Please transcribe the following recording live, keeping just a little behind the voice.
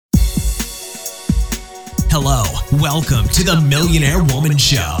Hello, welcome to the Millionaire Woman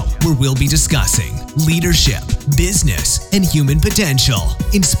Show, where we'll be discussing leadership, business, and human potential,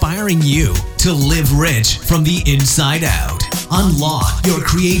 inspiring you to live rich from the inside out. Unlock your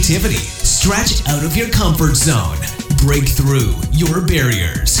creativity, stretch out of your comfort zone, break through your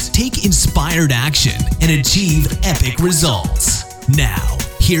barriers, take inspired action, and achieve epic results. Now,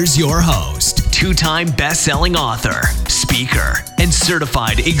 here's your host, two-time best-selling author, speaker, and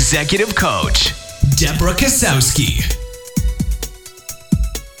certified executive coach, Deborah Kasowski.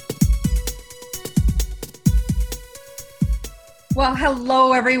 Well,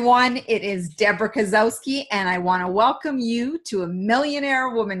 hello, everyone. It is Deborah Kasowski, and I want to welcome you to a Millionaire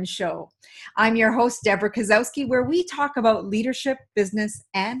Woman Show. I'm your host, Deborah Kasowski, where we talk about leadership, business,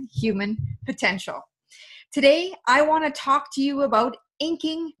 and human potential. Today, I want to talk to you about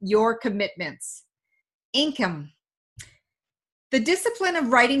inking your commitments. Ink 'em. The discipline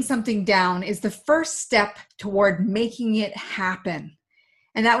of writing something down is the first step toward making it happen.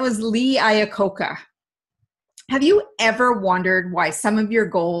 And that was Lee Iacocca. Have you ever wondered why some of your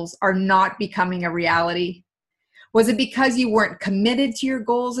goals are not becoming a reality? Was it because you weren't committed to your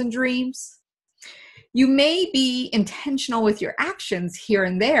goals and dreams? You may be intentional with your actions here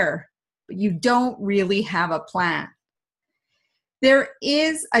and there, but you don't really have a plan. There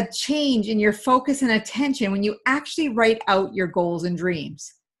is a change in your focus and attention when you actually write out your goals and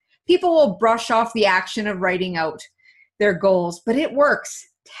dreams. People will brush off the action of writing out their goals, but it works.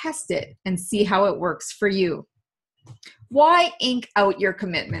 Test it and see how it works for you. Why ink out your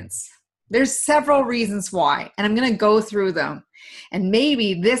commitments? There's several reasons why, and I'm going to go through them. And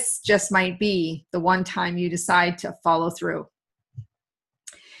maybe this just might be the one time you decide to follow through.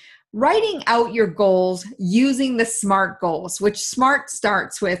 Writing out your goals using the SMART goals, which SMART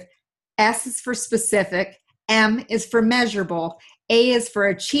starts with S is for specific, M is for measurable, A is for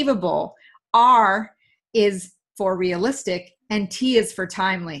achievable, R is for realistic, and T is for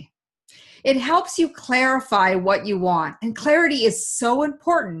timely. It helps you clarify what you want, and clarity is so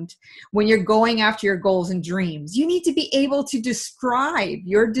important when you're going after your goals and dreams. You need to be able to describe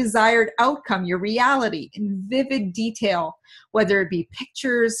your desired outcome, your reality, in vivid detail, whether it be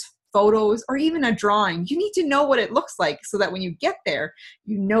pictures, photos, or even a drawing. You need to know what it looks like so that when you get there,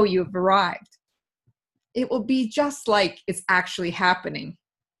 you know you've arrived. It will be just like it's actually happening.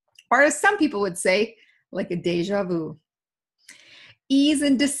 Or as some people would say, like a deja vu. Ease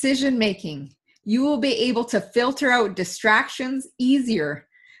in decision making. You will be able to filter out distractions easier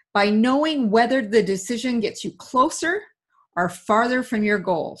by knowing whether the decision gets you closer or farther from your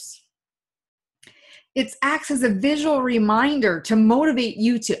goals. It acts as a visual reminder to motivate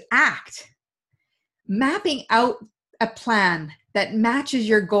you to act. Mapping out a plan that matches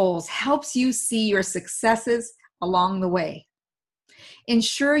your goals helps you see your successes along the way.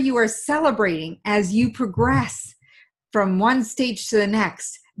 Ensure you are celebrating as you progress from one stage to the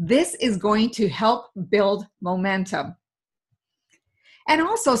next. This is going to help build momentum. And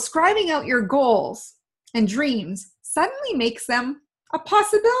also, scribing out your goals and dreams suddenly makes them a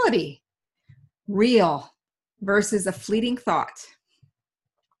possibility. Real versus a fleeting thought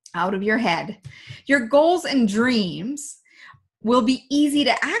out of your head. Your goals and dreams will be easy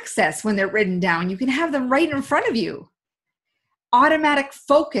to access when they're written down. You can have them right in front of you. Automatic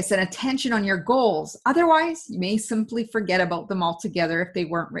focus and attention on your goals. Otherwise, you may simply forget about them altogether if they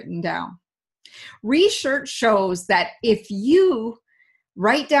weren't written down. Research shows that if you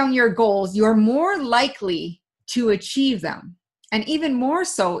write down your goals, you're more likely to achieve them. And even more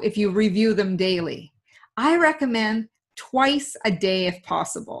so if you review them daily. I recommend twice a day if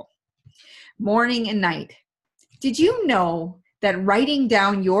possible, morning and night. Did you know that writing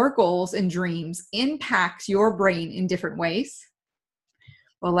down your goals and dreams impacts your brain in different ways?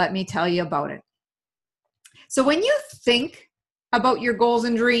 Well, let me tell you about it. So when you think about your goals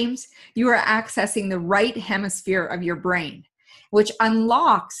and dreams, you are accessing the right hemisphere of your brain, which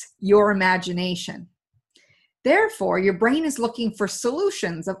unlocks your imagination. Therefore, your brain is looking for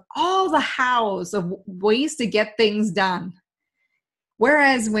solutions of all the hows of ways to get things done.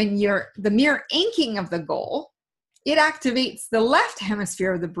 Whereas when the mere inking of the goal, it activates the left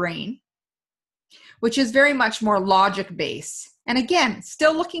hemisphere of the brain, which is very much more logic-based. And again,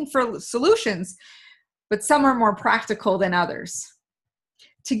 still looking for solutions, but some are more practical than others.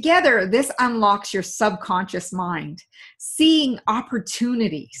 Together, this unlocks your subconscious mind, seeing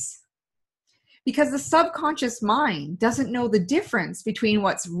opportunities. Because the subconscious mind doesn't know the difference between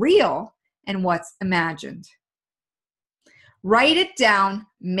what's real and what's imagined. Write it down,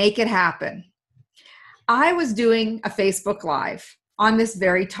 make it happen. I was doing a Facebook Live on this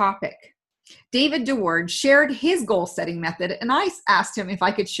very topic. David DeWard shared his goal setting method, and I asked him if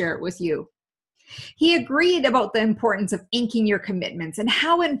I could share it with you. He agreed about the importance of inking your commitments and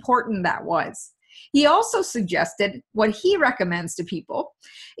how important that was. He also suggested what he recommends to people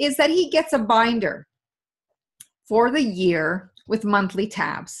is that he gets a binder for the year with monthly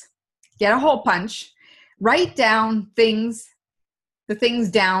tabs. Get a hole punch, write down the things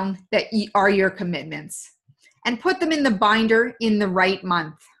down that are your commitments, and put them in the binder in the right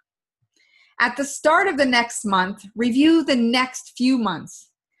month. At the start of the next month, review the next few months.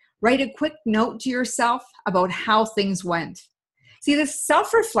 Write a quick note to yourself about how things went. See, this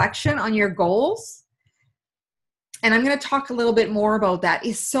self-reflection on your goals, and I'm going to talk a little bit more about that,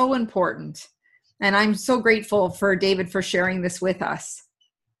 is so important. And I'm so grateful for David for sharing this with us.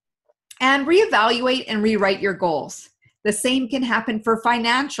 And reevaluate and rewrite your goals. The same can happen for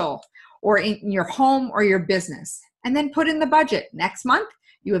financial or in your home or your business. And then put in the budget. Next month,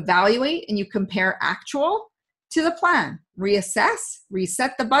 you evaluate and you compare actual to the plan. Reassess,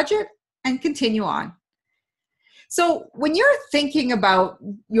 reset the budget, and continue on. So when you're thinking about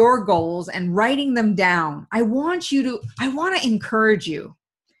your goals and writing them down, I want to encourage you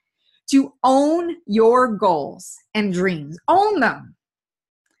to own your goals and dreams. Own them.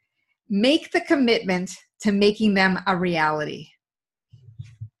 Make the commitment to making them a reality.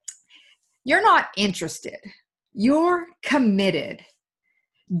 You're not interested. You're committed.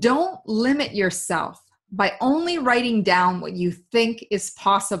 Don't limit yourself by only writing down what you think is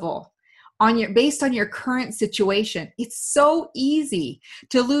possible based on your current situation. It's so easy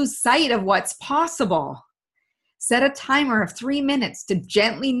to lose sight of what's possible. Set a timer of 3 minutes to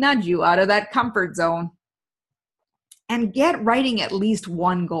gently nudge you out of that comfort zone. And get writing at least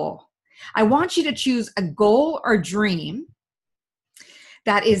one goal. I want you to choose a goal or dream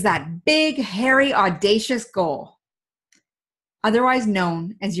that is that big, hairy, audacious goal, otherwise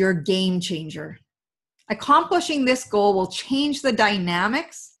known as your game changer. Accomplishing this goal will change the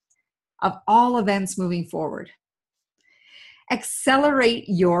dynamics of all events moving forward. Accelerate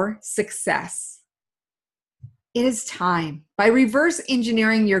your success. It is time. By reverse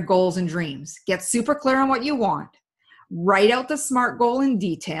engineering your goals and dreams, get super clear on what you want. Write out the SMART goal in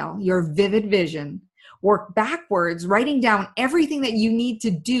detail, your vivid vision. Work backwards, writing down everything that you need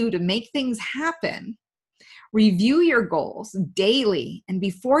to do to make things happen. Review your goals daily, and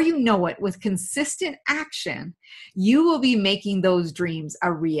before you know it, with consistent action, you will be making those dreams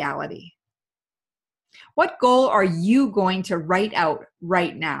a reality. What goal are you going to write out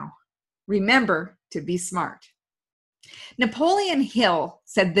right now? Remember to be smart. Napoleon Hill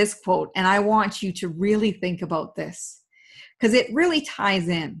said this quote, and I want you to really think about this because it really ties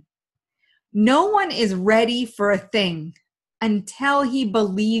in. No one is ready for a thing until he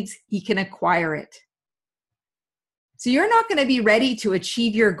believes he can acquire it. So you're not going to be ready to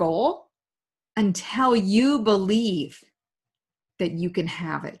achieve your goal until you believe that you can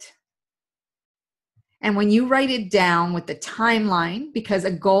have it. And when you write it down with the timeline, because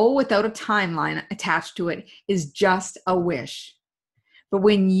a goal without a timeline attached to it is just a wish. But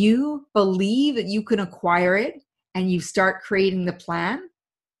when you believe that you can acquire it and you start creating the plan,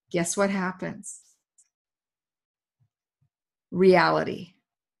 guess what happens? Reality.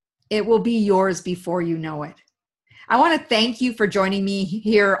 It will be yours before you know it. I want to thank you for joining me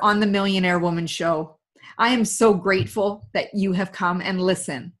here on the Millionaire Woman Show. I am so grateful that you have come and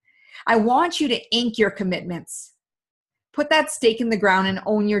listened. I want you to ink your commitments. Put that stake in the ground and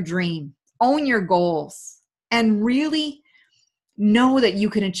own your dream. Own your goals. And really know that you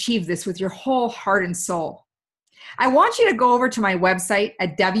can achieve this with your whole heart and soul. I want you to go over to my website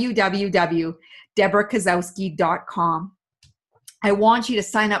at www.deborahkozowski.com. I want you to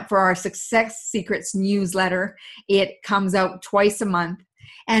sign up for our Success Secrets newsletter. It comes out twice a month,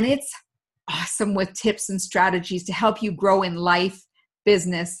 and it's awesome with tips and strategies to help you grow in life,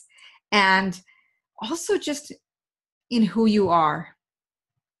 business, and also just in who you are.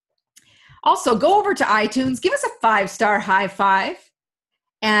 Also, go over to iTunes, give us a 5-star high five,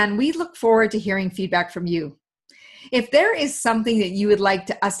 and we look forward to hearing feedback from you. If there is something that you would like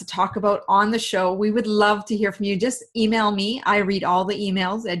us to talk about on the show, we would love to hear from you. Just email me. I read all the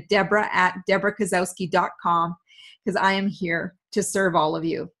emails at deborah@deborahkozowski.com because I am here to serve all of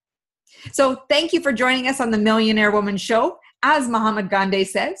you. So thank you for joining us on the Millionaire Woman Show. As Muhammad Gandhi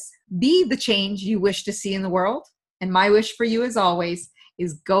says, be the change you wish to see in the world. And my wish for you, as always,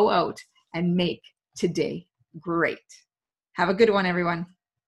 is go out and make today great. Have a good one, everyone.